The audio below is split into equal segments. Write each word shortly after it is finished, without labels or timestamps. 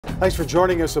Thanks for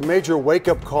joining us. A major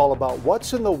wake-up call about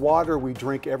what's in the water we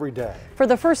drink every day. For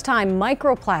the first time,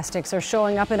 microplastics are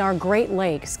showing up in our Great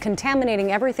Lakes,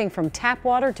 contaminating everything from tap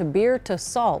water to beer to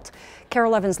salt.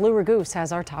 Carol 11's Lou Ragoose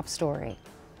has our top story.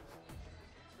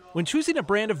 When choosing a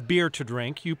brand of beer to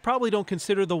drink, you probably don't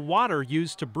consider the water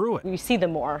used to brew it. You see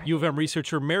them more. U of M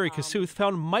researcher Mary Kasuth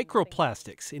found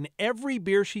microplastics in every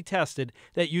beer she tested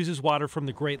that uses water from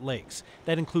the Great Lakes.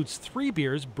 That includes 3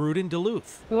 beers brewed in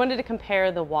Duluth. We wanted to compare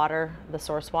the water, the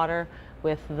source water,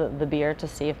 with the beer to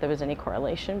see if there was any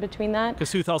correlation between that.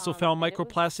 Kasuth also found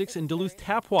microplastics in Duluth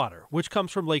tap water, which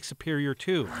comes from Lake Superior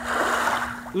too.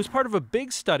 It was part of a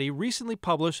big study recently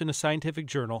published in a scientific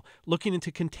journal looking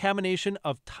into contamination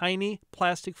of tiny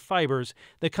plastic fibers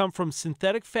that come from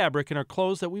synthetic fabric in our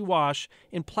clothes that we wash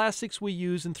and plastics we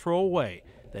use and throw away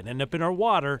that end up in our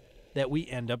water that we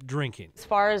end up drinking. As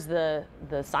far as the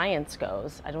science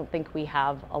goes, I don't think we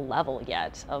have a level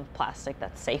yet of plastic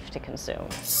that's safe to consume.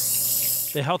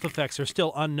 The health effects are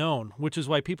still unknown, which is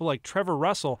why people like Trevor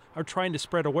Russell are trying to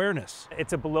spread awareness.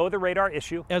 It's a below-the-radar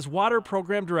issue. As water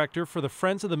program director for the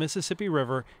Friends of the Mississippi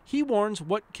River, he warns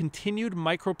what continued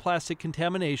microplastic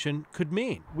contamination could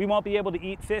mean. We won't be able to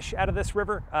eat fish out of this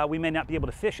river. We may not be able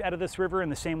to fish out of this river in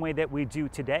the same way that we do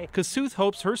today. Kasuth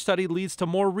hopes her study leads to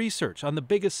more research on the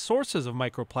biggest sources of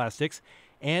microplastics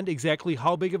and exactly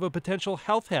how big of a potential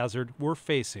health hazard we're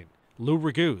facing. Lou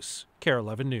Ragoose, KARE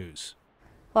 11 News.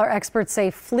 Our experts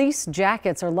say fleece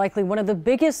jackets are likely one of the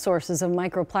biggest sources of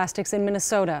microplastics in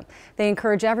Minnesota. They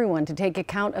encourage everyone to take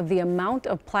account of the amount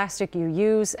of plastic you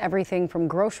use, everything from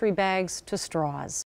grocery bags to straws.